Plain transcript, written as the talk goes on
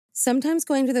Sometimes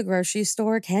going to the grocery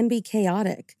store can be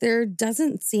chaotic. There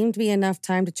doesn't seem to be enough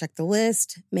time to check the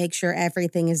list, make sure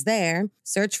everything is there,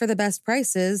 search for the best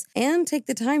prices, and take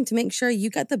the time to make sure you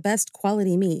get the best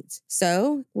quality meat.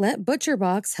 So, let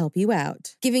ButcherBox help you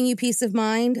out. Giving you peace of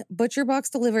mind, ButcherBox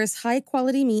delivers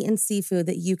high-quality meat and seafood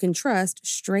that you can trust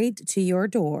straight to your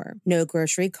door. No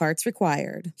grocery carts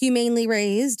required. Humanely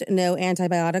raised, no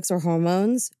antibiotics or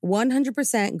hormones,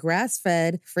 100%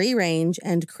 grass-fed, free-range,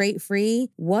 and crate-free.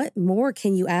 What more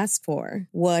can you ask for?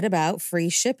 What about free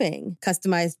shipping,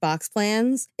 customized box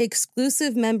plans,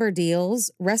 exclusive member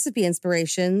deals, recipe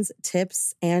inspirations,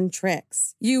 tips, and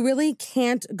tricks? You really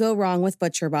can't go wrong with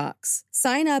ButcherBox.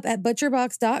 Sign up at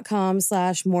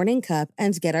butcherbox.com/morningcup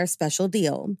and get our special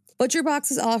deal. ButcherBox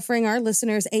is offering our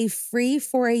listeners a free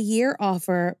for-a-year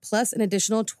offer plus an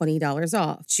additional $20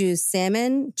 off. Choose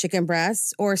salmon, chicken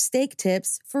breasts, or steak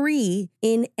tips free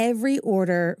in every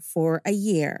order for a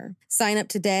year. Sign up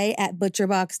today at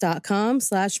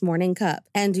butcherbox.com/morningcup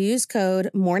and use code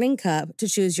MORNINGCUP to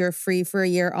choose your free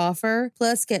for-a-year offer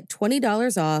plus get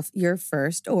 $20 off your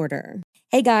first order.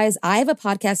 Hey guys, I have a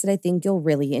podcast that I think you'll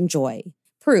really enjoy.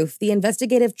 Proof, the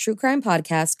investigative true crime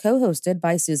podcast co-hosted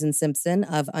by Susan Simpson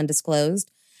of Undisclosed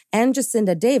and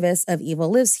Jacinda Davis of Evil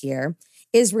Lives Here,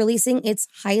 is releasing its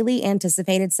highly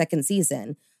anticipated second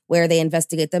season, where they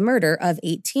investigate the murder of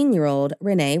 18-year-old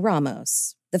Renee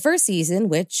Ramos. The first season,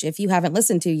 which, if you haven't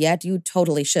listened to yet, you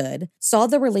totally should, saw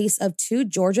the release of 2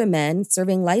 Georgia men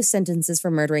serving life sentences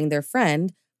for murdering their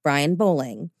friend, Brian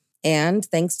Bowling. And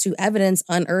thanks to evidence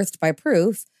unearthed by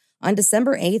Proof, on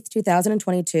December 8th,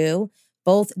 2022,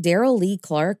 both Daryl Lee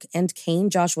Clark and Kane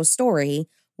Joshua Story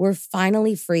were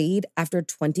finally freed after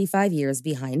 25 years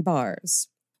behind bars.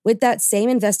 With that same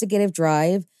investigative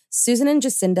drive, Susan and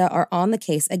Jacinda are on the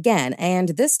case again, and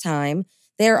this time,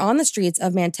 they are on the streets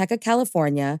of Manteca,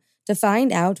 California, to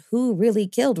find out who really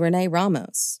killed Renee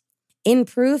Ramos. In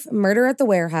Proof, Murder at the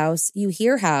Warehouse, you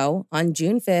hear how, on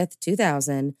June 5th,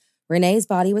 2000, Renee's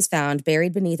body was found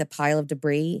buried beneath a pile of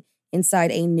debris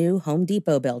inside a new Home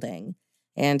Depot building,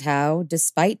 and how,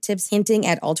 despite tips hinting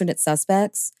at alternate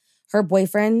suspects, her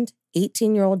boyfriend,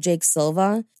 18-year-old Jake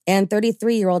Silva, and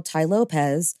 33-year-old Ty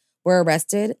Lopez were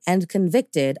arrested and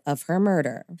convicted of her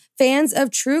murder. Fans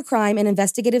of true crime and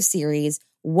investigative series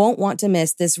won't want to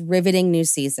miss this riveting new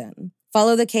season.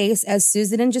 Follow the case as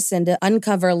Susan and Jacinda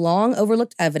uncover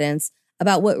long-overlooked evidence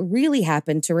about what really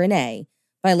happened to Renee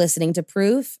by listening to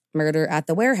Proof, Murder at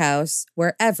the Warehouse,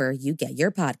 wherever you get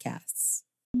your podcasts.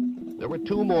 There were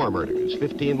 2 more murders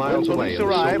 15 miles away. When police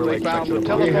arrived, they found the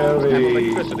telephone and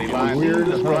electricity lines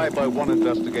described by one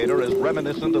investigator as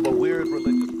reminiscent of a weird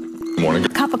religion. Morning.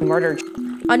 Cup of murder.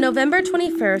 On November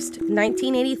 21st,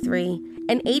 1983,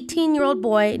 an 18-year-old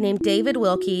boy named David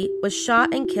Wilkie was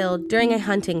shot and killed during a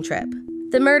hunting trip.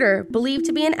 The murder, believed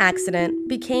to be an accident,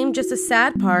 became just a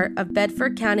sad part of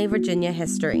Bedford County, Virginia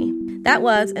history. That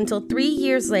was until 3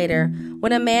 years later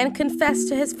when a man confessed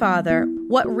to his father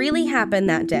what really happened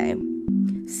that day.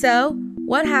 So,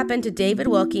 what happened to David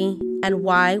Wilkie and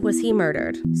why was he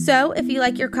murdered? So, if you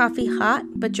like your coffee hot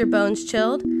but your bones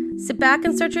chilled, sit back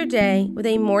and start your day with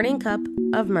a morning cup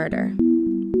of murder.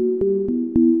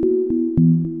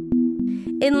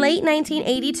 In late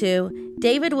 1982,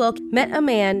 David Wilkie met a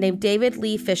man named David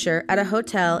Lee Fisher at a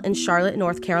hotel in Charlotte,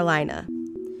 North Carolina.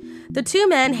 The 2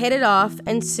 men hit it off,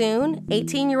 and soon,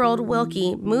 18-year-old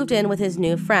Wilkie moved in with his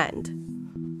new friend.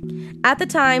 At the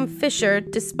time, Fisher,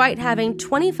 despite having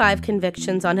 25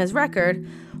 convictions on his record,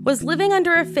 was living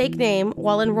under a fake name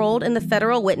while enrolled in the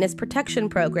Federal Witness Protection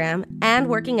Program and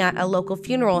working at a local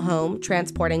funeral home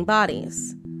transporting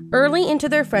bodies. Early into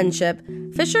their friendship,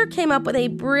 Fisher came up with a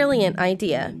brilliant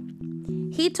idea.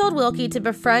 He told Wilkie to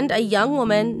befriend a young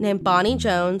woman named Bonnie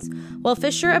Jones while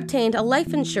Fisher obtained a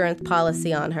life insurance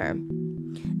policy on her.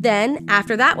 Then,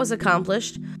 after that was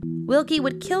accomplished, Wilkie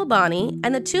would kill Bonnie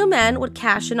and the 2 men would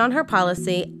cash in on her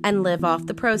policy and live off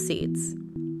the proceeds.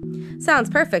 Sounds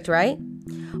perfect, right?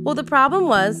 Well, the problem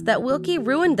was that Wilkie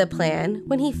ruined the plan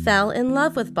when he fell in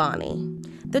love with Bonnie.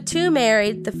 The 2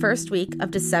 married the first week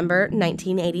of December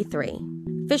 1983.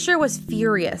 Fisher was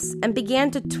furious and began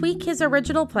to tweak his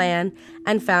original plan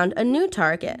and found a new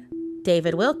target,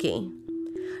 David Wilkie.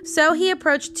 So he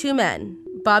approached 2 men,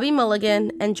 Bobby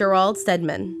Mulligan and Gerald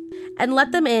Stedman, and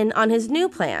let them in on his new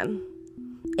plan.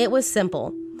 It was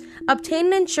simple. Obtain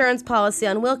an insurance policy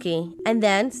on Wilkie and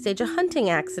then stage a hunting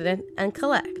accident and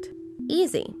collect.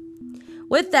 Easy.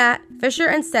 With that, Fisher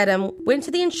and Stedham went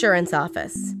to the insurance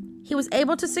office. He was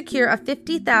able to secure a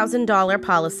 $50,000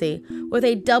 policy with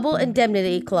a double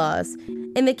indemnity clause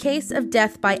in the case of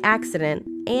death by accident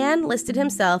and listed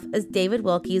himself as David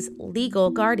Wilkie's legal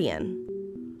guardian.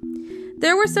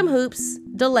 There were some hoops,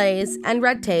 delays, and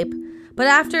red tape, but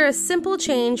after a simple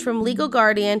change from legal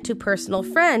guardian to personal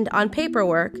friend on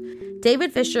paperwork,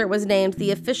 David Fisher was named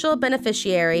the official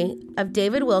beneficiary of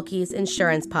David Wilkie's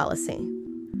insurance policy.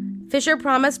 Fisher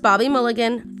promised Bobby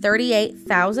Mulligan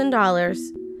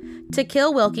 $38,000 to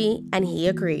kill Wilkie, and he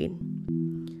agreed.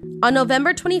 On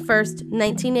November 21st,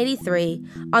 1983,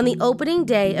 on the opening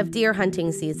day of deer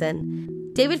hunting season,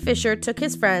 David Fisher took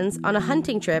his friends on a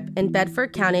hunting trip in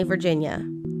Bedford County, Virginia.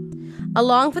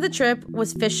 Along for the trip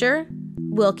was Fisher,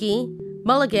 Wilkie,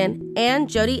 Mulligan, and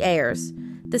Jody Ayers,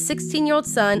 the 16-year-old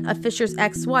son of Fisher's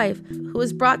ex-wife, who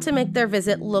was brought to make their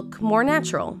visit look more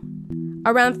natural.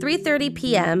 Around 3:30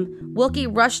 p.m., Wilkie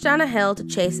rushed down a hill to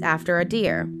chase after a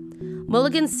deer.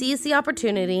 Mulligan seized the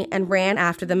opportunity and ran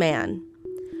after the man.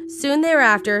 Soon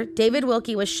thereafter, David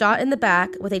Wilkie was shot in the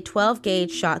back with a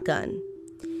 12-gauge shotgun.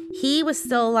 He was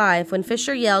still alive when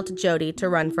Fisher yelled to Jody to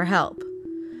run for help.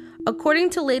 According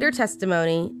to later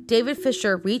testimony, David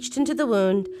Fisher reached into the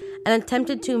wound and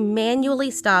attempted to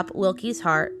manually stop Wilkie's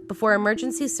heart before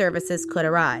emergency services could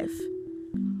arrive.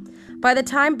 By the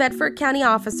time Bedford County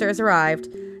officers arrived,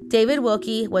 David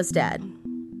Wilkie was dead.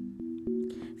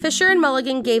 Fisher and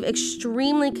Mulligan gave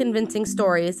extremely convincing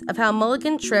stories of how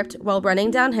Mulligan tripped while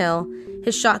running downhill,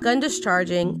 his shotgun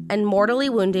discharging, and mortally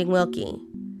wounding Wilkie.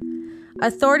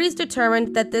 Authorities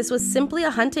determined that this was simply a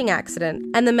hunting accident,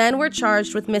 and the men were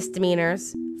charged with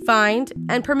misdemeanors, fined,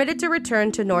 and permitted to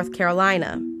return to North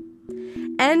Carolina.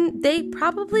 And they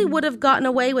probably would have gotten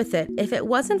away with it if it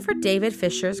wasn't for David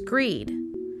Fisher's greed.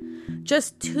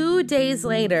 Just 2 days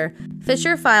later,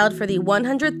 Fisher filed for the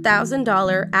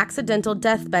 $100,000 accidental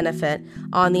death benefit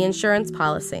on the insurance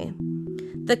policy.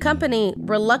 The company,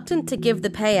 reluctant to give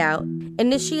the payout,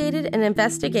 initiated an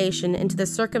investigation into the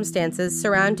circumstances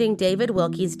surrounding David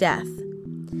Wilkie's death.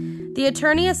 The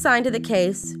attorney assigned to the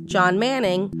case, John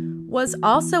Manning, was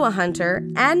also a hunter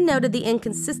and noted the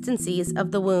inconsistencies of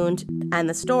the wound and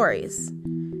the stories.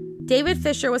 David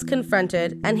Fisher was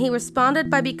confronted, and he responded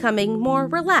by becoming more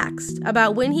relaxed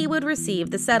about when he would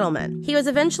receive the settlement. He was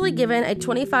eventually given a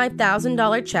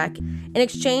 $25,000 check in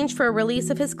exchange for a release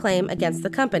of his claim against the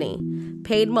company,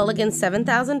 paid Mulligan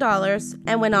 $7,000,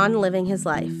 and went on living his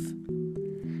life.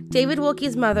 David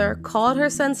Wilkie's mother called her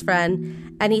son's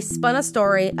friend, and he spun a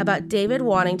story about David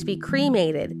wanting to be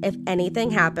cremated if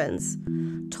anything happens,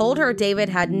 told her David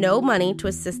had no money to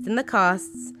assist in the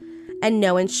costs, and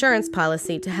no insurance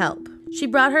policy to help. She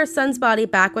brought her son's body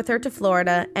back with her to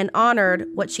Florida and honored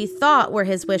what she thought were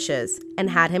his wishes and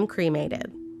had him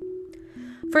cremated.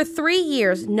 For 3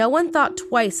 years, no one thought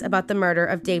twice about the murder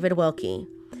of David Wilkie.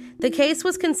 The case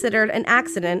was considered an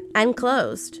accident and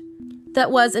closed. That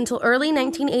was until early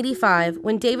 1985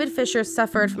 when David Fisher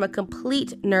suffered from a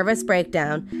complete nervous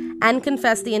breakdown and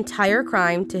confessed the entire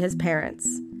crime to his parents.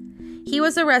 He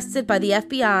was arrested by the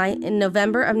FBI in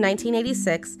November of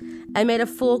 1986 and made a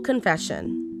full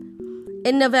confession.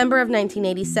 In November of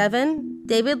 1987,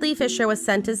 David Lee Fisher was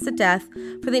sentenced to death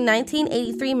for the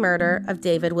 1983 murder of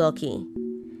David Wilkie.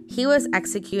 He was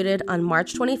executed on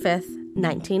March 25th,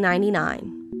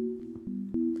 1999.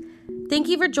 Thank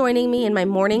you for joining me in my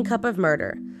morning cup of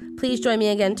murder. Please join me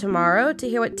again tomorrow to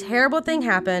hear what terrible thing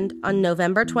happened on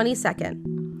November 22nd.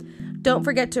 Don't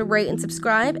forget to rate and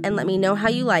subscribe and let me know how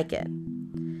you like it.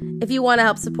 If you want to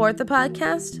help support the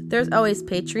podcast, there's always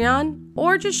Patreon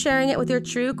or just sharing it with your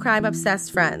true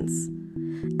crime-obsessed friends.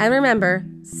 And remember,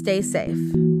 stay safe.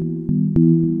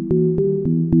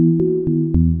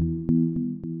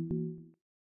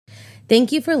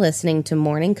 Thank you for listening to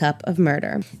Morning Cup of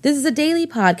Murder. This is a daily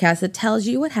podcast that tells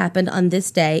you what happened on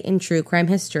this day in true crime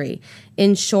history.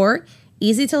 In short,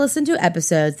 easy to listen to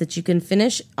episodes that you can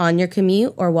finish on your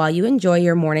commute or while you enjoy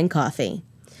your morning coffee.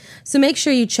 So make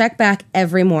sure you check back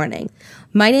every morning.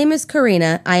 My name is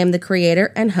Karina. I am the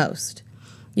creator and host.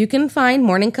 You can find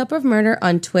Morning Cup of Murder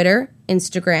on Twitter,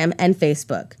 Instagram, and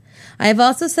Facebook. I have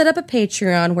also set up a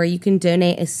Patreon where you can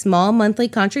donate a small monthly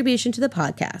contribution to the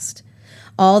podcast.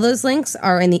 All those links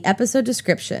are in the episode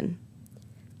description.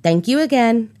 Thank you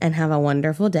again, and have a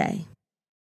wonderful day.